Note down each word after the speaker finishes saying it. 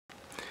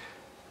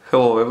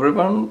Hello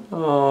everyone,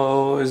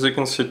 as you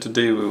can see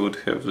today we would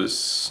have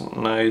this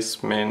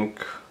nice Meng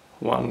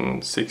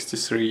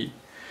 163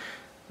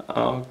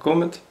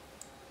 Komet.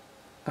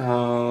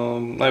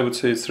 I would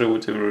say it's a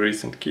relatively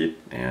recent kit,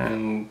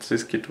 and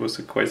this kit was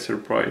a quite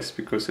surprise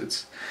because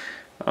it's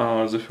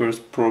the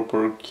first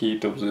proper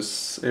kit of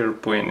this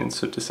airplane in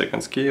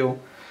 32nd scale.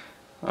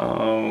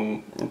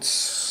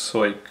 It's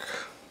like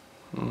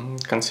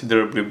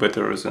considerably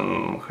better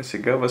than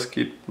Hasegawa's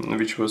kit,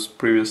 which was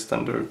previous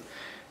standard.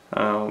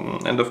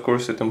 And of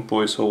course it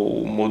employs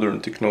all modern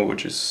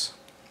technologies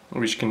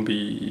which can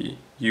be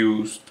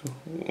used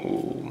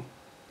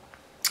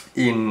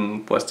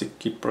in plastic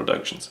kit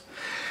productions.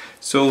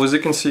 So as you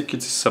can see, kit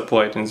is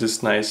supplied in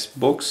this nice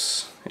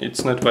box.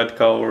 It's not white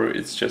color,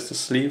 it's just a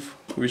sleeve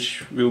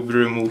which will be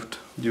removed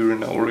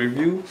during our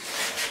review.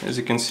 As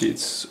you can see,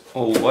 it's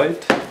all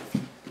white,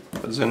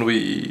 but then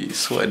we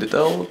slide it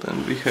out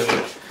and we have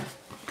a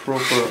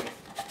proper,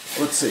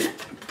 let's say,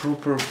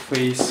 proper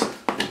face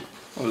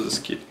of this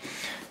kit.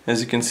 As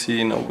you can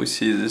see, now we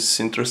see this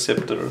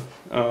interceptor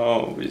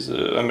with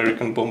the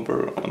American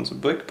bomber on the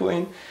back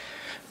plane,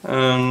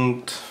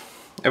 and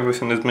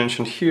everything is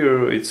mentioned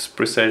here. It's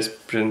precise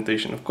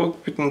presentation of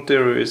cockpit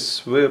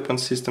interiors, weapon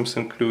systems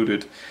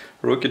included,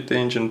 rocket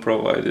engine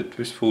provided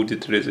with full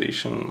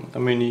detailing,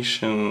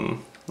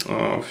 ammunition,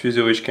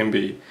 fuselage can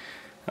be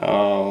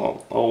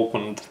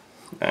opened,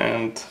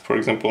 and for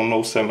example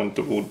no cement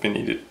would be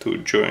needed to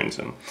join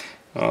them,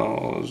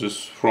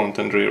 just front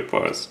and rear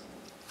parts.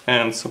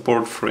 And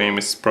support frame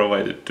is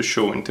provided to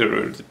show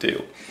interior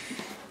detail.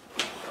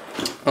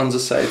 On the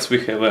sides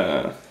we have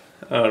a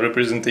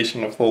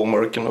representation of all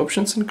marking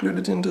options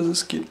included into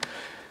this kit.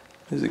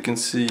 As you can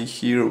see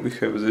here we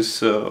have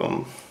this,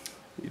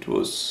 it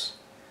was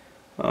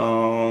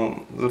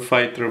the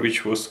fighter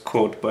which was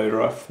caught by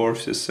RAF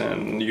forces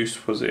and used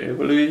for the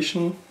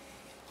evaluation.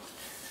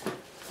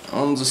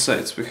 On the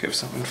sides we have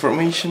some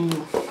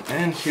information,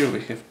 and here we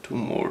have two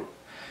more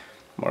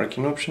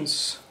marking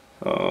options.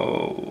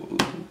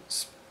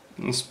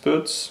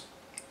 Spurts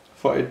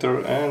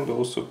fighter and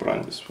also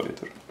Brandis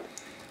fighter.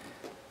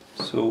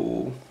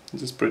 So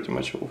this is pretty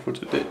much all for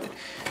today.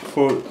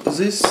 For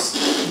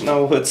this, now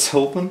let's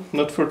open,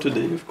 not for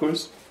today of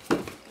course.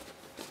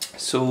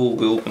 So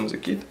we open the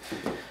kit.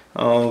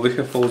 We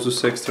have all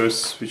those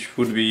extras which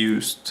would be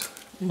used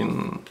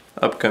in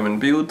upcoming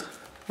build,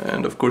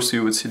 and of course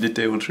you would see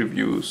detailed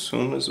review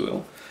soon as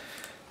well.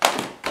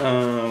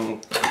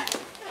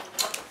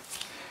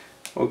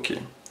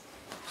 Okay.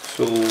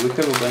 So we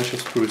have a bunch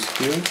of screws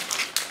here.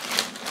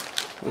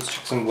 Let's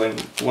check them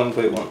one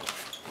by one.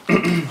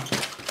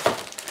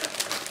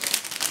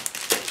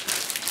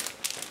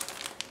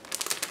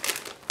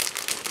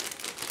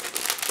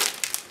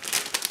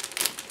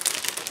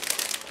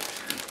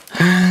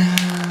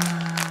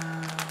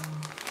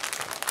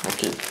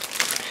 Okay,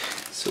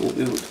 so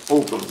we would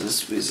open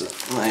this with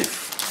a knife.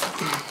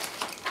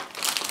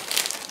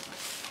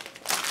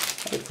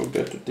 I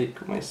forgot to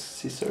take my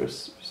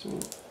scissors with me.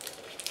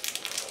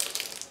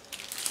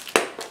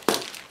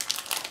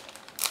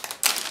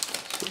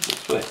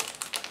 That's why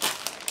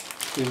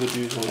we would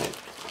use a knife.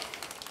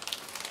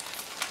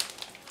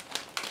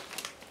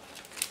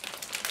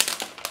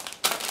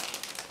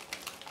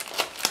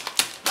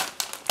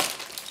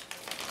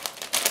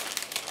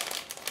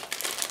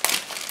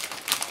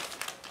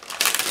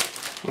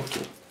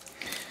 Okay,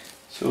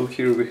 so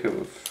here we have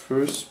a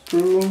first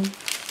screw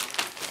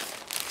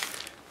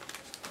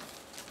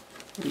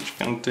which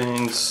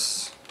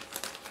contains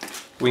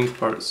wing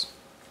parts.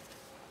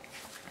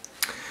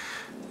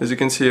 As you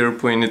can see,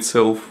 airplane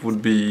itself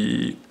would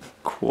be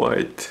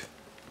quite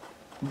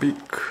big.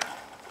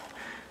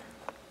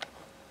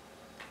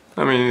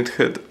 I mean, it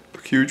had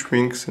huge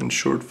wings and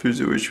short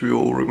fuselage, we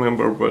all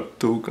remember,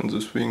 but look on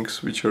those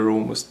wings, which are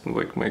almost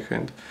like my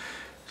hand.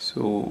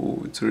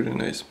 So it's really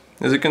nice.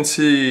 As you can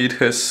see, it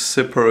has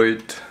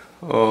separate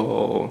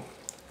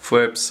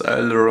flaps,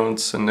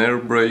 ailerons and air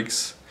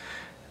brakes,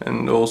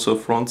 and also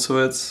front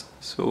slats,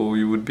 so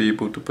you would be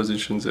able to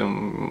position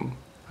them,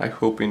 I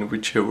hope, in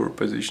whichever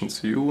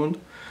positions you want.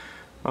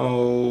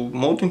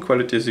 Mounting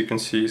quality, as you can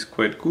see, is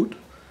quite good.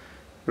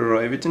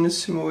 Riveting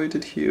is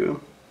simulated here.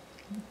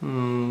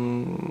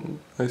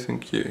 I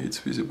think, yeah, it's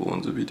visible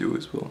on the video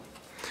as well.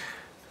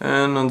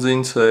 And on the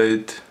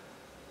inside,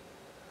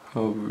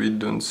 we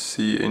don't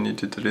see any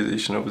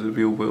detailing of the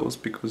wheel wells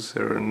because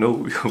there are no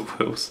wheel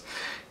wells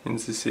in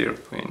this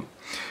airplane.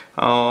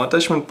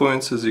 Attachment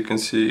points, as you can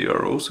see,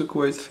 are also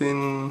quite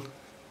thin,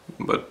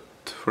 but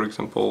for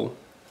example,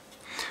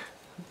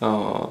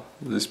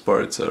 these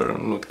parts are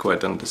not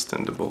quite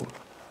understandable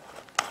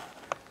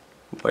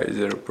why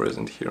they are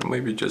present here.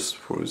 Maybe just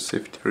for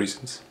safety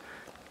reasons,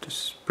 to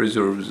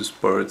preserve these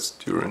parts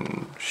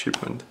during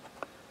shipment.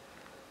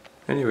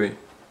 Anyway,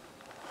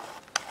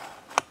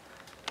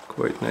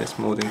 quite nice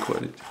molding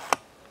quality.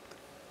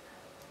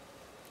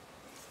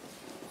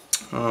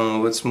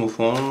 Let's move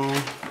on.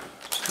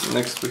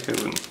 Next we have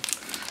a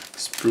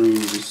sprue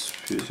with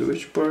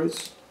fuselage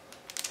parts.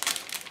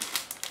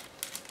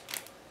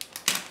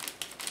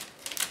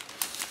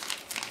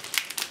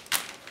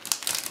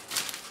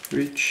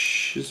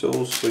 which is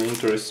also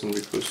interesting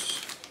because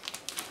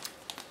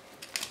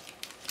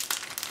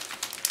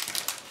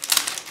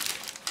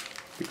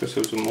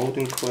of the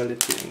molding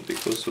quality and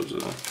because of the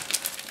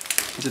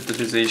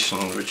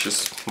detailization, which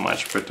is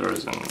much better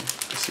than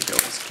physical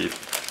escape,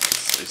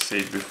 as I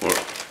said before.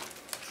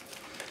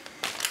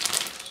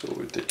 So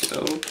we take it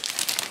out.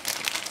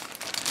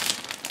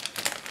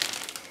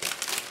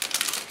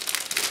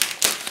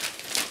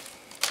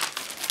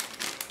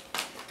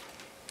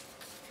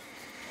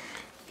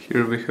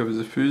 Here we have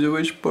the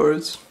fuselage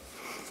parts.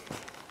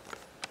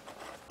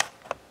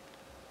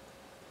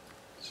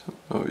 So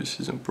now we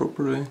see them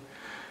properly.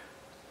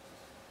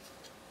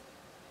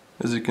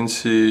 As you can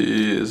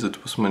see, as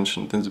it was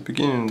mentioned in the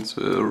beginning,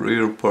 the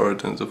rear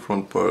part and the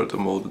front part are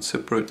molded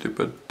separately,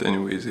 but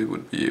anyways they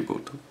would be able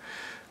to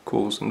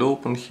close and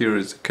open. Here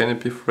is the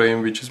canopy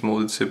frame, which is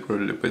molded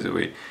separately. By the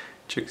way,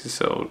 check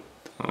this out.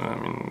 I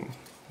mean,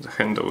 the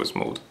handle is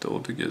molded all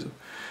together.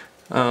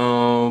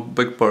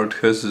 Back part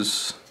has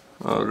this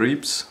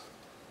ribs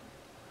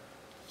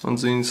on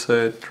the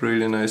inside,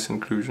 really nice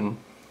inclusion.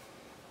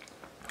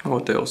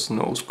 What else?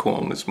 Nose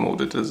cone is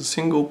molded as a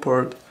single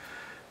part,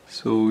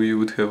 so you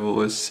would have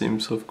less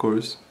seams, of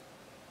course.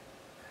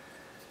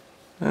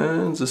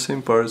 And the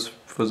same parts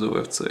for the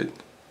left side.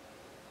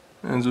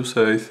 And those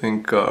I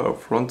think are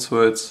front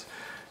slats.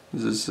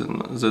 That's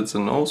the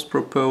nose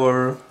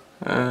propeller,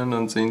 and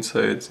on the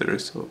inside there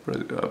is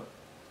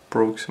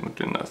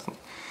approximately nothing.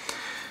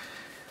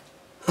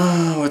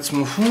 Let's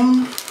move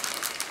on.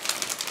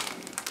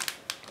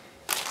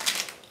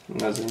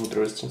 Another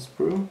interesting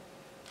sprue.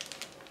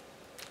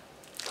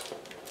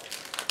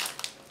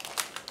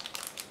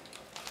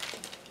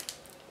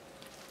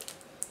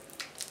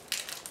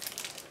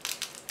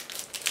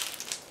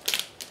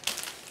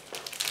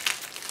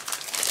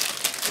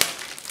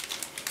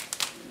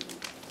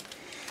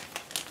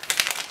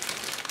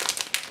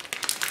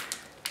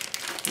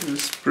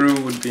 This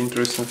sprue would be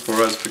interesting for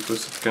us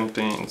because it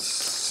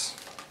contains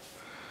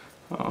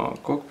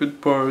cockpit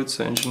parts,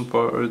 engine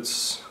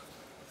parts,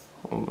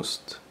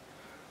 almost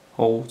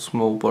all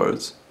small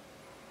parts.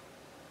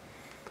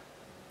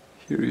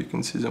 Here you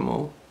can see them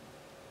all.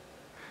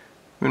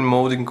 I mean,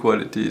 molding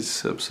quality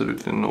is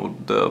absolutely no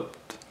doubt.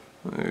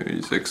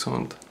 It's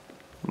excellent.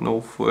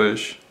 No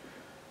flash,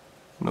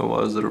 no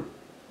other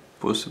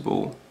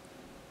possible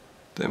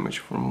damage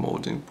from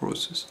molding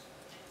process.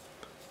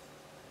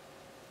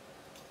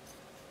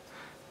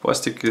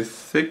 Plastic is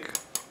thick,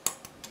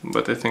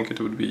 but I think it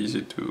would be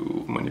easy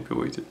to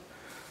manipulate it.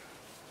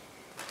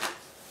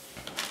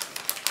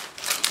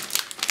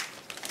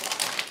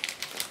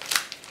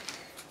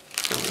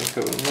 So we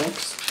have a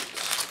next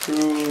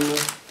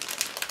sprue.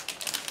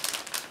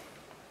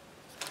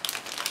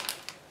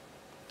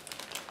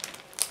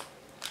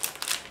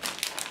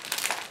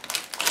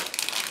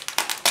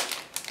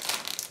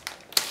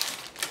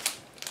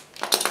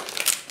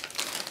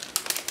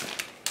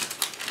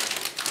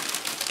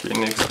 Okay,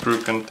 next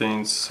sprue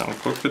contains some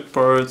cockpit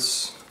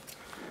parts,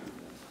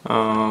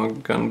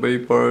 gun bay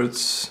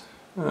parts,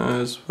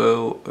 as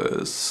well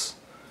as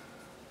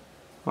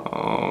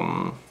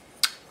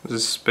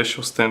this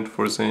special stand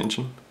for the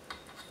engine.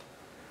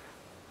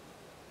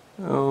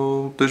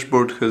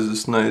 Dashboard has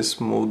this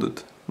nicely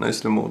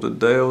molded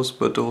dials,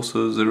 but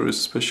also there is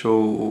a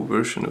special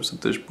version of the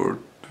dashboard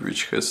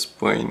which has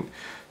plain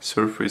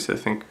surface. I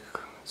think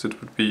that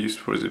would be used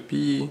for the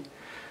PE.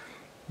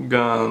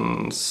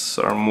 Guns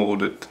are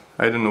molded,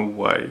 I don't know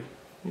why,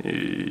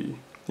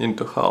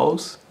 into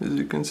house, as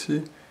you can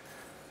see,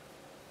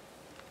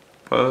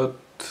 but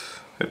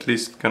at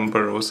least gun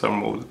barrels are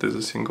molded as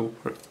a single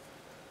part.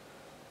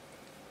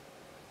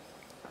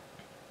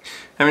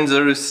 I mean,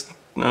 there is,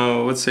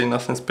 let's say,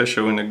 nothing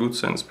special in a good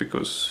sense,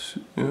 because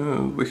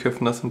we have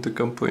nothing to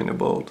complain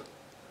about.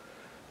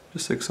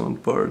 Just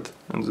excellent part,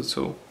 and that's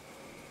all.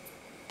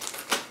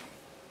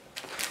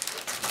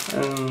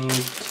 And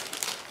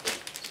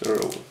there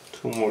are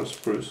two more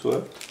sprues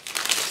left.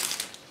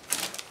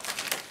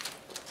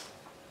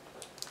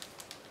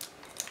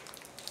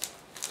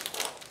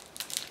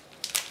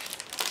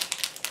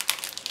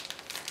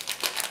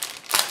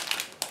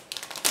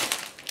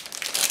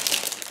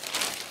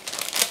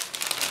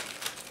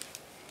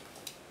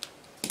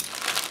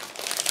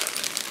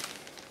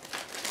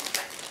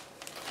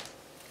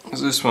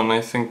 This one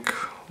I think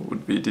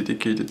would be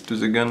dedicated to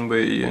the gun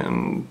bay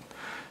and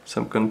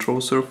some control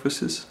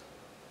surfaces.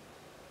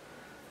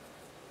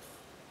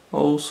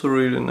 Also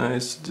really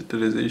nice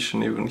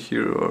detailization, even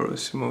here are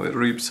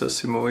ribs are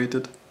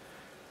simulated.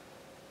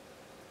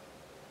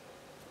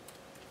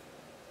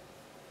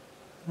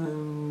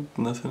 And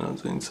nothing on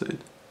the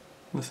inside,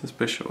 nothing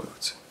special I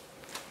would say.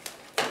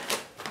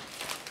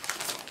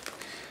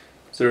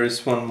 There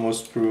is one more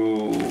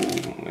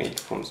sprue made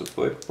from the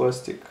black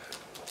plastic,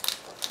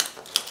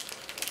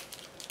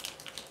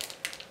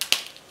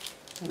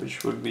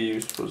 which would be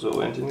used for the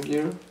landing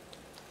gear.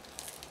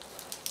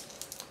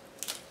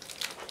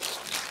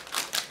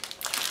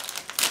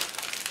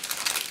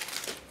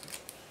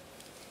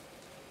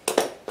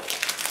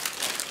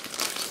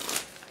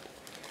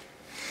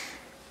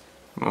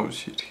 Now we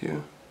see it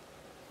here.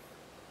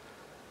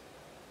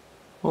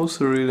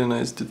 Also really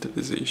nice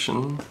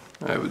detailization.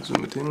 I would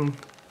zoom it in.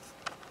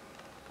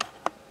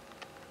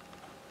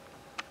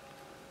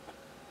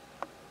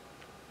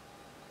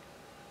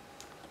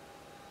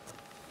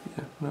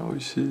 Yeah, now we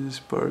see this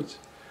part.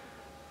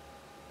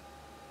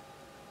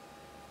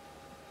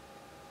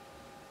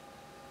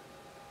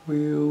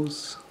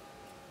 Wheels.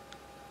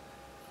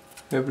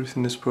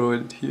 Everything is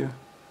provided here.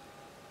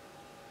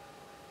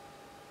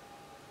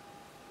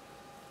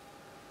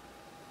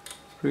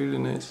 Really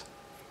nice.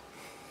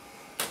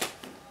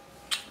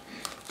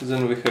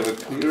 Then we have a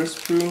clear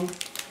sprue,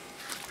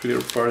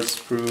 clear parts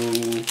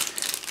sprue,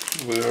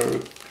 where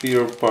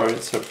clear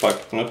parts are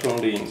packed not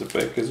only in the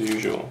back as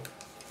usual,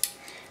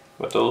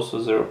 but also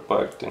they're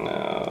packed in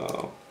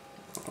a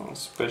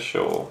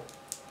special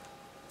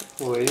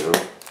layer,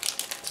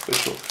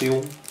 special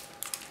film,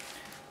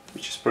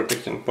 which is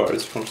protecting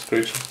parts from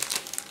scratching.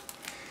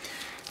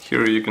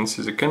 Here you can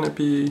see the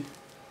canopy,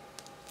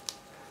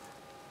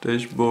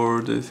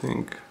 dashboard, I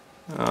think,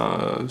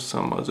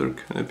 some other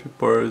canopy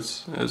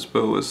parts, as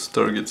well as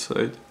target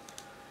side.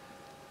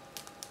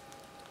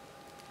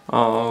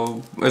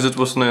 As it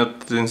was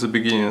not in the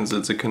beginning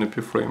that the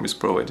canopy frame is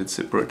provided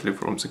separately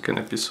from the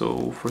canopy,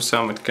 so for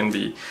some it can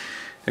be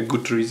a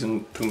good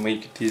reason to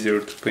make it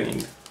easier to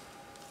paint.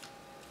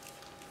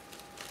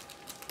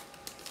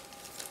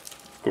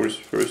 Of course,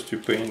 first you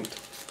paint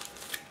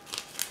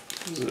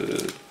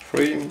the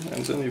frame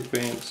and then you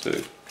paint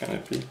the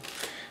canopy.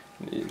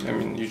 I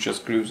mean, you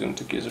just glue them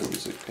together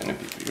with the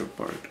canopy, clear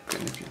part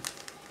canopy.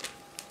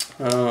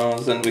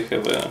 Then we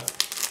have a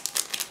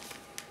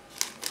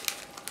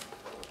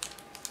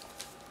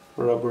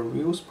rubber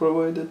wheels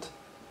provided.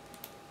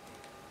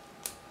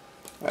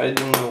 I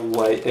don't know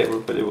why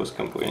everybody was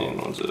complaining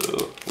on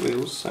the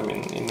wheels. I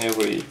mean, in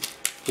every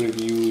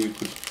review you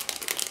could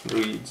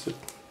read that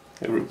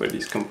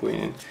everybody's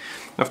complaining.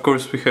 Of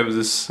course, we have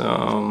this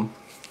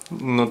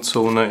not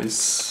so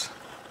nice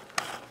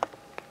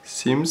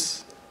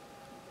seams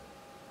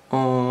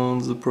on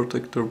the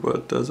protector,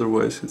 but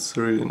otherwise it's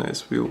a really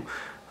nice wheel.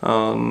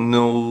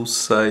 No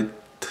side,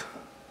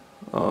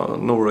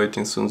 no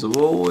writings on the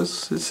wall,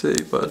 as they say,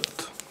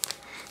 but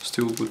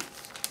still good.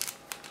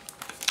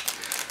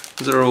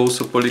 There are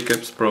also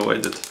polycaps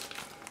provided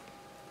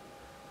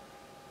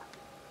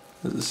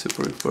as a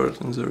separate part,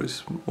 and there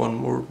is one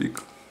more big.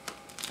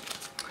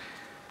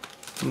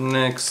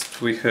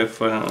 Next we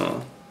have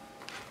a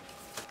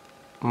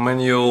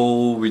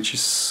manual which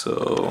is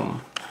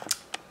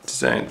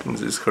designed in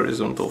this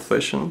horizontal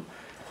fashion,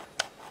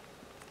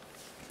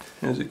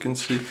 as you can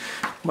see,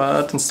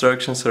 but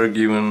instructions are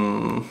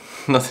given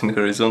not in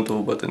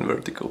horizontal but in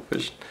vertical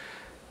fashion.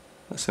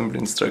 Assembly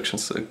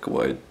instructions are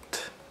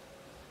quite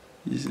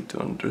easy to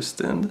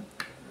understand,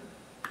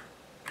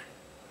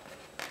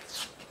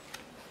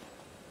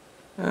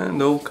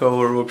 and all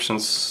color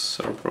options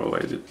are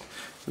provided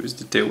with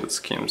detailed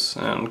schemes,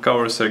 and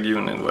colors are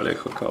given in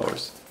Vallejo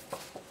colors.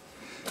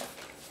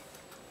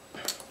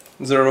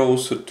 There are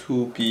also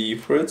two PE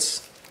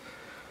threads,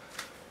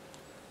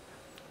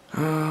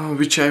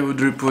 which I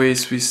would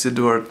replace with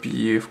Edward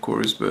PE, of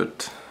course,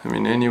 but I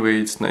mean, anyway,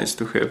 it's nice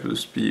to have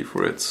those PE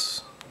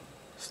threads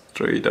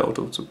straight out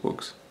of the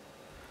box.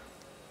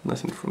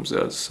 Nothing from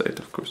the other side,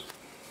 of course.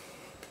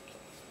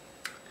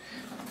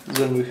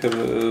 Then we have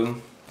a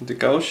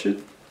decal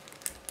sheet.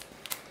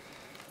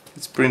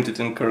 It's printed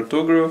in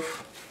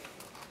cartograph,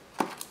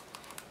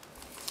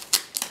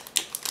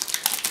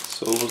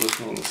 so that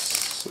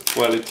means the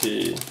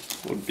quality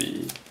would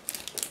be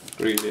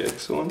really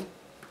excellent.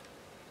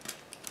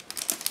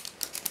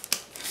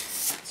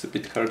 It's a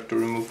bit hard to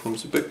remove from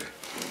the back.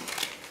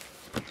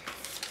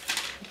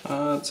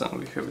 Then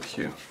we have it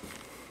here.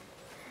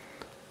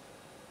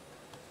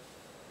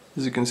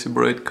 As you can see,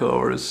 bright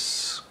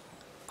colors,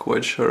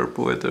 quite sharp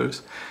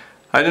letters.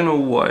 I don't know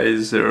why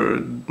there are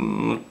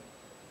not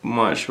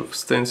much of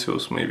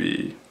stencils.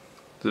 Maybe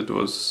that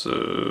was,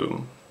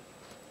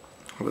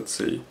 let's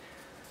say,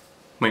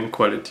 main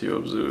quality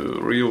of the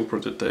real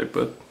prototype,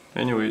 but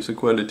anyway, the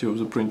quality of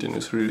the printing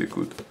is really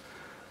good.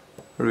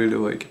 I really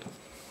like it.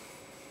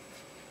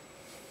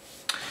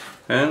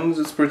 And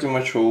that's pretty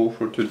much all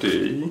for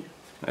today.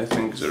 I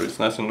think there is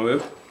nothing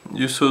left.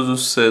 You saw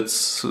those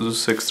sets,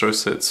 those extra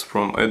sets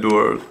from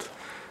Edward,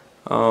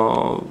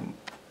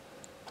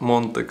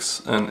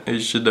 Montex and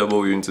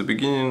HGW in the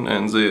beginning,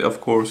 and they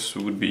of course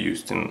would be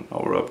used in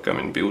our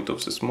upcoming build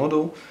of this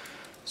model.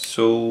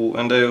 So,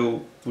 and I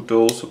would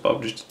also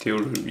publish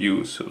detailed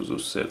reviews of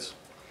those sets.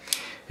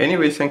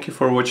 Anyway, thank you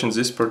for watching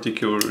this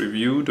particular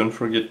review. Don't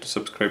forget to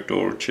subscribe to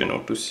our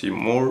channel to see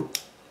more,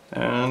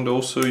 and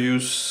also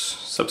use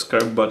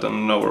subscribe button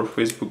on our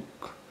Facebook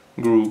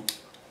group,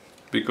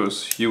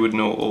 because you would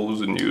know all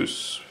the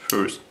news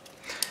first.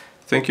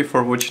 Thank you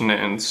for watching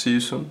and see you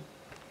soon.